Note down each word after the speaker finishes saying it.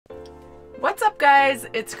What's up guys,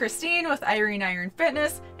 it's Christine with Irene Iron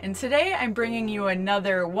Fitness, and today I'm bringing you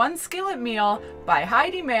another one skillet meal by high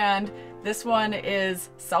demand. This one is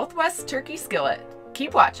Southwest Turkey Skillet.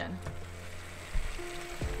 Keep watching.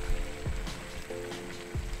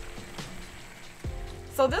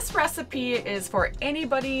 So this recipe is for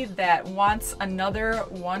anybody that wants another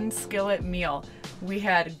one skillet meal. We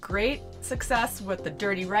had great success with the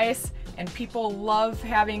dirty rice, and people love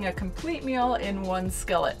having a complete meal in one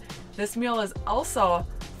skillet. This meal is also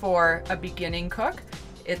for a beginning cook.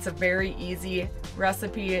 It's a very easy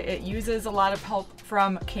recipe. It uses a lot of help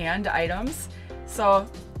from canned items. So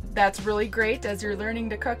that's really great as you're learning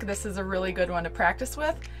to cook. This is a really good one to practice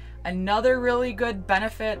with. Another really good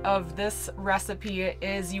benefit of this recipe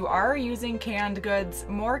is you are using canned goods,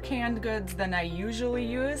 more canned goods than I usually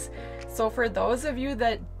use. So for those of you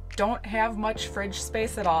that don't have much fridge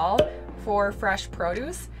space at all for fresh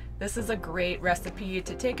produce, this is a great recipe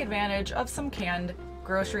to take advantage of some canned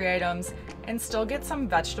grocery items and still get some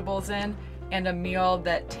vegetables in and a meal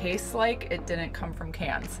that tastes like it didn't come from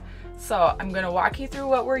cans. So I'm going to walk you through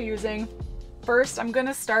what we're using. First, I'm going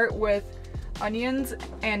to start with onions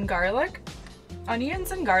and garlic.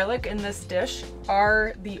 Onions and garlic in this dish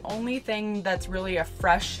are the only thing that's really a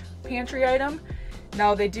fresh pantry item.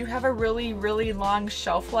 Now they do have a really long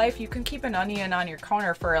shelf life. You can keep an onion on your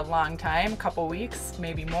counter for a long time, a couple weeks,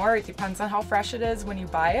 maybe more. It depends on how fresh it is when you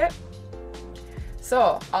buy it.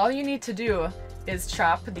 So all you need to do is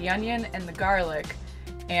chop the onion and the garlic,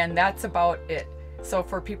 and that's about it. So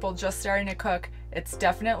for people just starting to cook, it's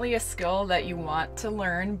definitely a skill that you want to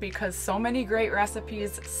learn because so many great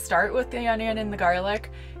recipes start with the onion and the garlic.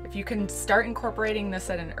 If you can start incorporating this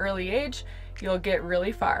at an early age, you'll get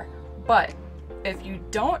really far. But if you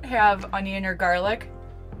don't have onion or garlic,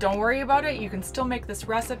 don't worry about it. You can still make this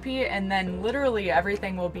recipe, and then literally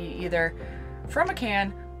everything will be either from a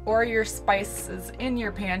can or your spices in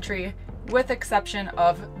your pantry, with exception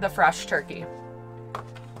of the fresh turkey.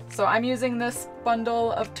 So I'm using this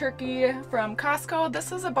bundle of turkey from Costco.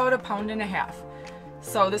 This is about 1.5 pounds.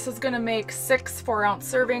 So this is gonna make 6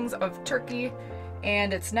 4-ounce servings of turkey,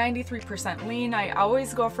 and it's 93% lean. I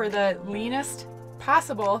always go for the leanest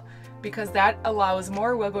possible because that allows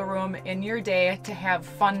more wiggle room in your day to have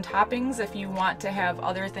fun toppings. If you want to have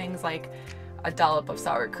other things like a dollop of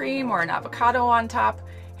sour cream or an avocado on top,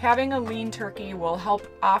 having a lean turkey will help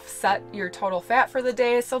offset your total fat for the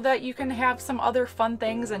day so that you can have some other fun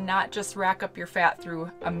things and not just rack up your fat through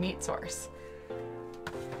a meat source.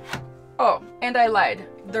 Oh, and I lied.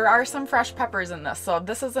 There are some fresh peppers in this, so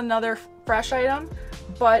this is another fresh item,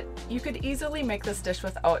 but you could easily make this dish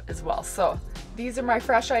without as well. So these are my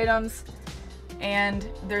fresh items, and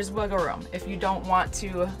there's wiggle room. If you don't want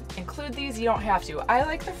to include these, you don't have to. I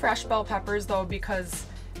like the fresh bell peppers though because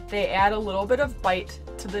they add a little bit of bite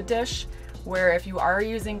to the dish, where if you are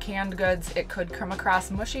using canned goods, it could come across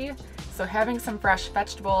mushy. So having some fresh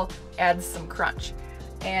vegetable adds some crunch.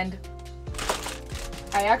 And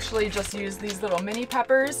I actually just use these little mini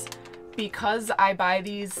peppers because I buy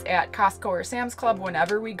these at Costco or Sam's Club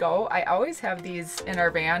whenever we go. I always have these in our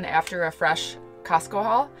van after a fresh Costco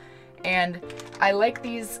haul, and I like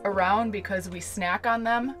these around because we snack on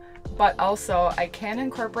them, but also I can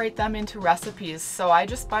incorporate them into recipes. So I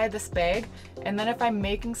just buy this bag, and then if I'm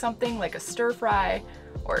making something like a stir fry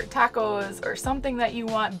or tacos or something that you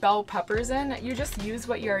want bell peppers in, you just use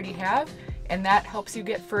what you already have, and that helps you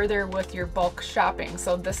get further with your bulk shopping.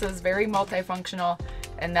 So this is very multifunctional,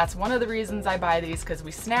 and that's one of the reasons I buy these, because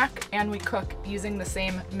we snack and we cook using the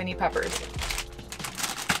same mini peppers.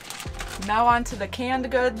 Now on to the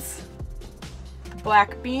canned goods.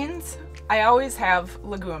 Black beans. I always have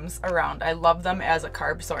legumes around. I love them as a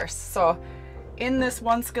carb source. So in this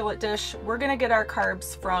one skillet dish, we're gonna get our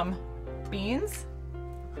carbs from beans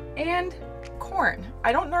and corn.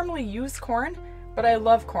 I don't normally use corn, but I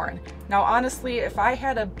love corn. Now honestly, if I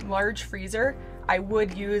had a large freezer, I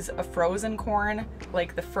would use a frozen corn,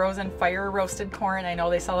 like the frozen fire roasted corn. I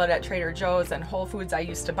know they sell it at Trader Joe's and Whole Foods. I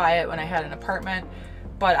used to buy it when I had an apartment,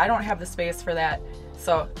 but I don't have the space for that.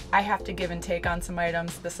 So I have to give and take on some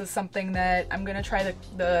items. This is something that I'm gonna try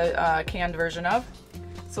the canned version of.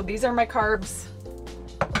 So these are my carbs.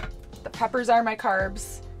 The peppers are my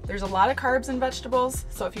carbs. There's a lot of carbs in vegetables.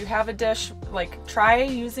 So if you have a dish, like try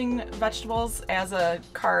using vegetables as a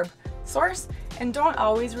carb source, and don't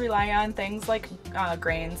always rely on things like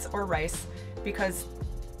grains or rice, because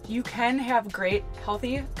you can have great,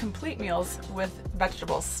 healthy, complete meals with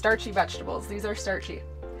vegetables, starchy vegetables. These are starchy.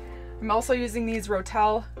 I'm also using these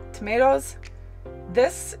Rotel tomatoes.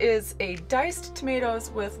 This is a diced tomatoes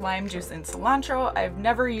with lime juice and cilantro. I've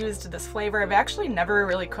never used this flavor. I've actually never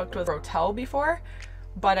really cooked with Rotel before,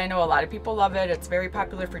 but I know a lot of people love it. It's very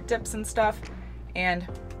popular for dips and stuff, and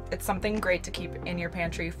it's something great to keep in your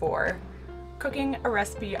pantry for cooking a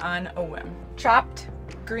recipe on a whim. Chopped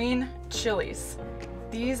green chilies.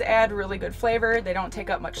 These add really good flavor. They don't take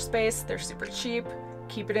up much space. They're super cheap.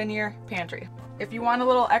 Keep it in your pantry. If you want a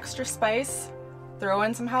little extra spice, throw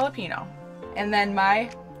in some jalapeno. And then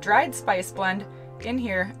my dried spice blend in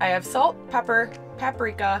here, I have salt, pepper,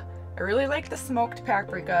 paprika. I really like the smoked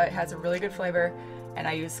paprika. It has a really good flavor. And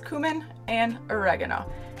I use cumin and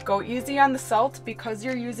oregano. Go easy on the salt because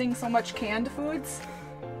you're using so much canned foods.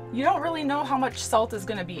 You don't really know how much salt is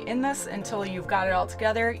going to be in this until you've got it all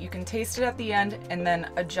together. You can taste it at the end and then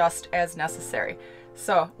adjust as necessary.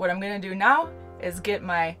 So what I'm going to do now is get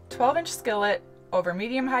my 12-inch skillet over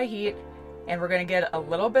medium-high heat, and we're going to get a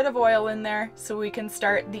little bit of oil in there so we can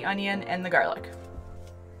start the onion and the garlic.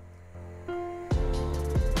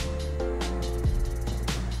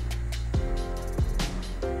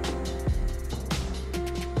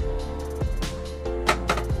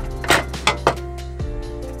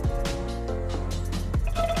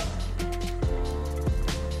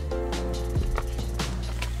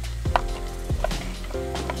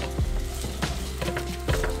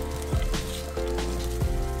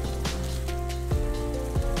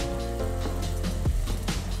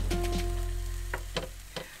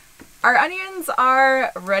 Our onions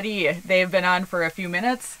are ready. They've been on for a few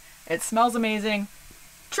minutes. It smells amazing.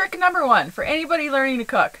 Trick number one for anybody learning to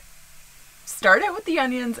cook. Start it with the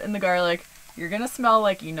onions and the garlic. You're gonna smell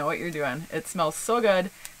like you know what you're doing. It smells so good.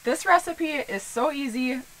 This recipe is so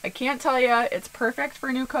easy. I can't tell you, it's perfect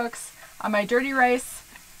for new cooks. On my dirty rice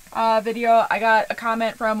video, I got a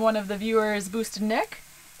comment from one of the viewers, Boosted Nick,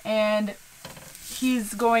 and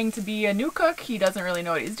he's going to be a new cook. He doesn't really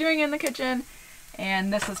know what he's doing in the kitchen.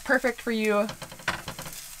 And this is perfect for you.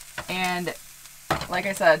 And like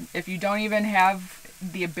I said, if you don't even have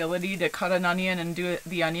the ability to cut an onion and do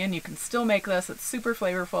the onion, you can still make this. It's super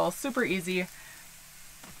flavorful, super easy.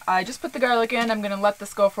 I just put the garlic in. I'm going to let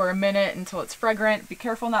this go for a minute until it's fragrant. Be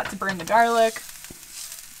careful not to burn the garlic.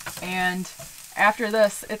 And after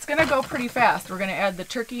this, it's going to go pretty fast. We're going to add the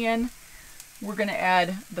turkey in. We're going to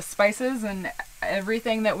add the spices and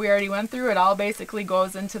everything that we already went through. It all basically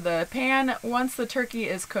goes into the pan once the turkey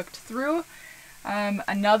is cooked through.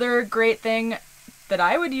 Another great thing that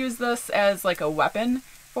I would use this as like a weapon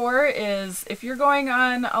for is if you're going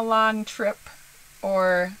on a long trip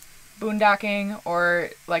or boondocking,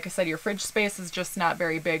 or like I said, your fridge space is just not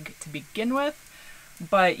very big to begin with,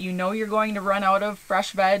 but you know you're going to run out of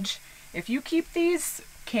fresh veg. If you keep these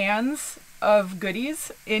cans of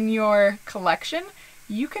goodies in your collection,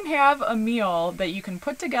 you can have a meal that you can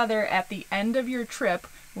put together at the end of your trip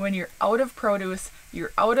when you're out of produce,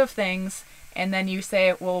 you're out of things, and then you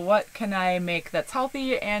say, well, what can I make that's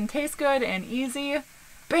healthy and tastes good and easy?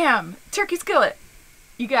 Bam! Turkey skillet!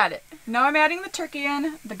 You got it. Now I'm adding the turkey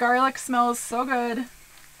in. The garlic smells so good.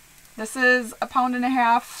 This is 1.5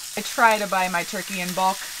 pounds. I try to buy my turkey in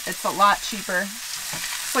bulk. It's a lot cheaper.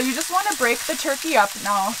 So you just want to break the turkey up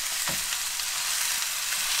now.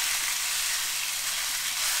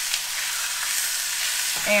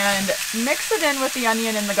 And mix it in with the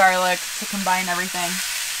onion and the garlic to combine everything.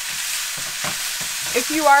 If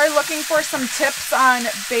you are looking for some tips on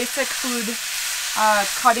basic food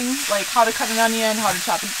cutting, like how to cut an onion, how to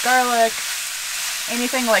chop garlic,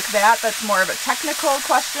 anything like that, that's more of a technical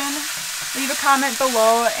question, leave a comment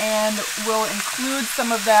below and we'll include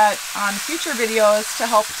some of that on future videos to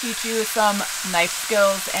help teach you some knife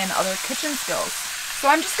skills and other kitchen skills. So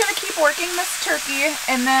I'm just going to keep working this turkey,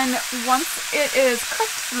 and then once it is cooked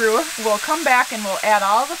through, we'll come back and we'll add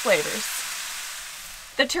all the flavors.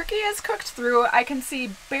 The turkey is cooked through. I can see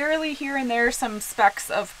barely here and there some specks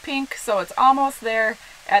of pink, so it's almost there.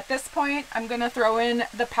 At this point, I'm going to throw in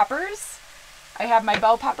the peppers. I have my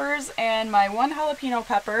bell peppers and my 1 jalapeno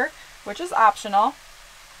pepper, which is optional,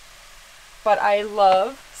 but I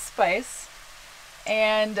love spice.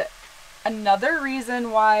 And another reason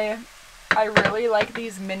why I really like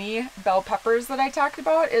these mini bell peppers that I talked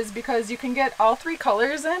about is because you can get all 3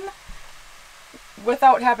 colors in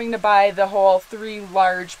without having to buy the whole 3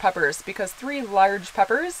 large peppers, because 3 large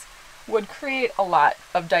peppers would create a lot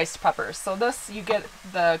of diced peppers. So this, you get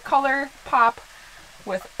the color pop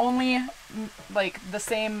with only like the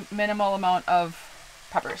same minimal amount of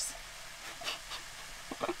peppers.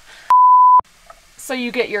 So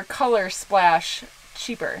you get your color splash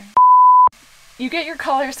cheaper. You get your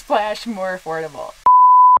color splash more affordable.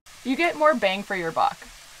 You get more bang for your buck.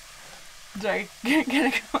 Did I get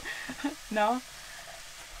it? No?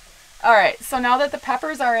 Alright, so now that the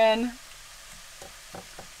peppers are in,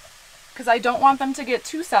 because I don't want them to get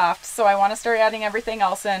too soft, so I want to start adding everything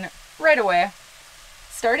else in right away.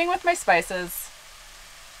 Starting with my spices.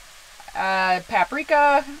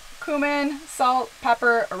 Paprika, cumin, salt,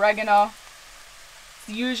 pepper, oregano.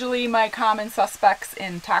 Usually my common suspects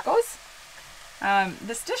in tacos.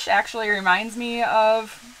 This dish actually reminds me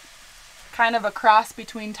of kind of a cross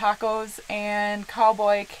between tacos and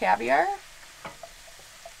cowboy caviar.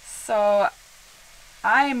 So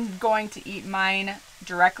I'm going to eat mine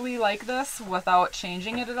directly like this without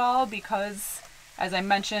changing it at all because, as I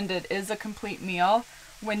mentioned, it is a complete meal.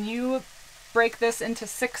 When you break this into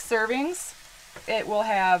 6 servings, it will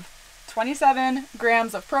have 27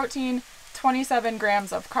 grams of protein, 27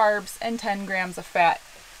 grams of carbs, and 10 grams of fat.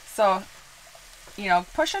 So, you know,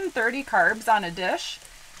 pushing 30 carbs on a dish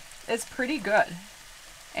is pretty good.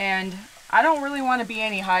 And I don't really want to be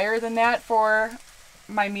any higher than that for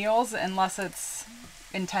my meals unless it's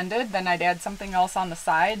intended. Then I'd add something else on the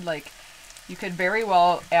side. Like, you could very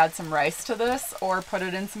well add some rice to this or put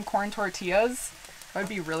it in some corn tortillas. That would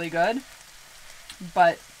be really good.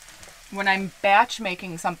 But when I'm batch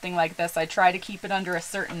making something like this, I try to keep it under a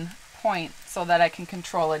certain point so that I can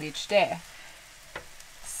control it each day.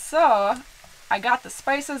 So I got the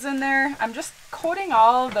spices in there. I'm just coating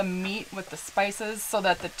all the meat with the spices so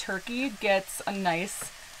that the turkey gets a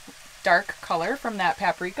nice dark color from that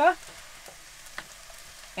paprika.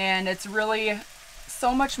 And it's really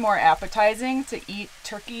so much more appetizing to eat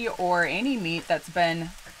turkey or any meat that's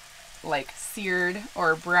been like seared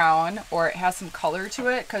or brown or it has some color to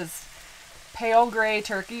it, because pale gray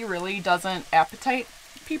turkey really doesn't appetite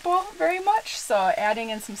people very much. So adding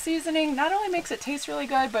in some seasoning not only makes it taste really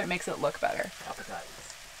good, but it makes it look better.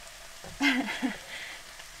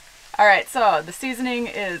 All right, so the seasoning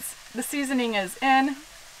is in.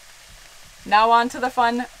 Now on to the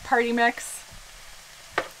fun party mix,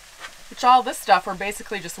 which all this stuff we're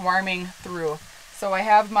basically just warming through. So I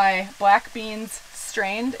have my black beans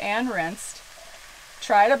strained and rinsed.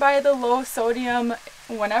 Try to buy the low sodium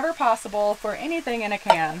whenever possible for anything in a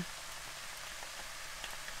can.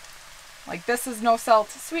 Like, this is no salt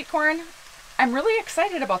sweet corn. I'm really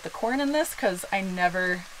excited about the corn in this because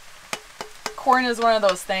corn is one of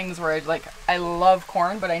those things where I love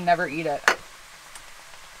corn, but I never eat it.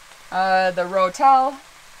 The rotel.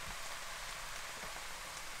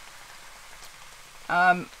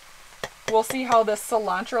 We'll see how this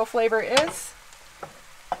cilantro flavor is.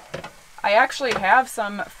 I actually have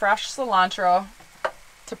some fresh cilantro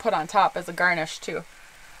to put on top as a garnish too.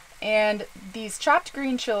 And these chopped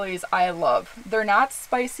green chilies I love. They're not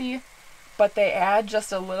spicy, but they add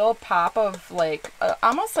just a little pop of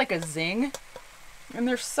almost like a zing. And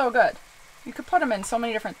they're so good. You could put them in so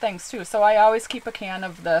many different things too. So I always keep a can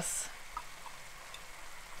of this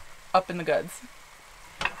up in the goods.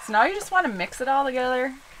 So now you just want to mix it all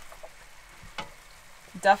together.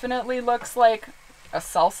 Definitely looks like a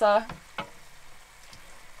salsa.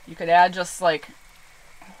 You could add just like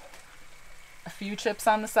a few chips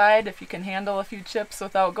on the side if you can handle a few chips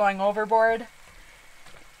without going overboard.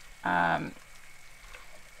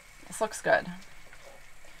 This looks good.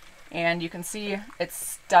 And you can see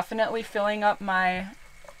it's definitely filling up my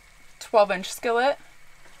 12-inch skillet.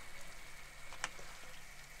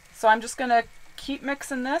 So I'm just gonna keep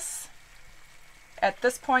mixing this. At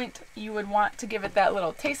this point, you would want to give it that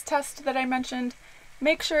little taste test that I mentioned.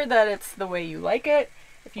 Make sure that it's the way you like it.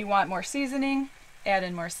 If you want more seasoning, add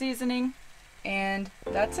in more seasoning, and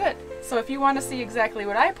that's it. So if you want to see exactly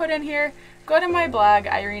what I put in here, go to my blog,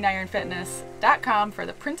 ireneironfitness.com, for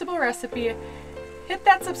the printable recipe. Hit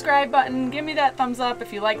that subscribe button, give me that thumbs up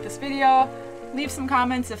if you like this video, leave some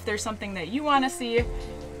comments if there's something that you want to see,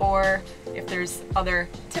 or if there's other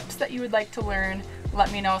tips that you would like to learn,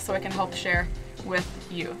 let me know so I can help share with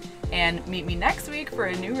you. And meet me next week for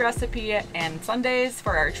a new recipe and Sundays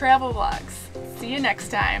for our travel vlogs. See you next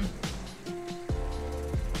time.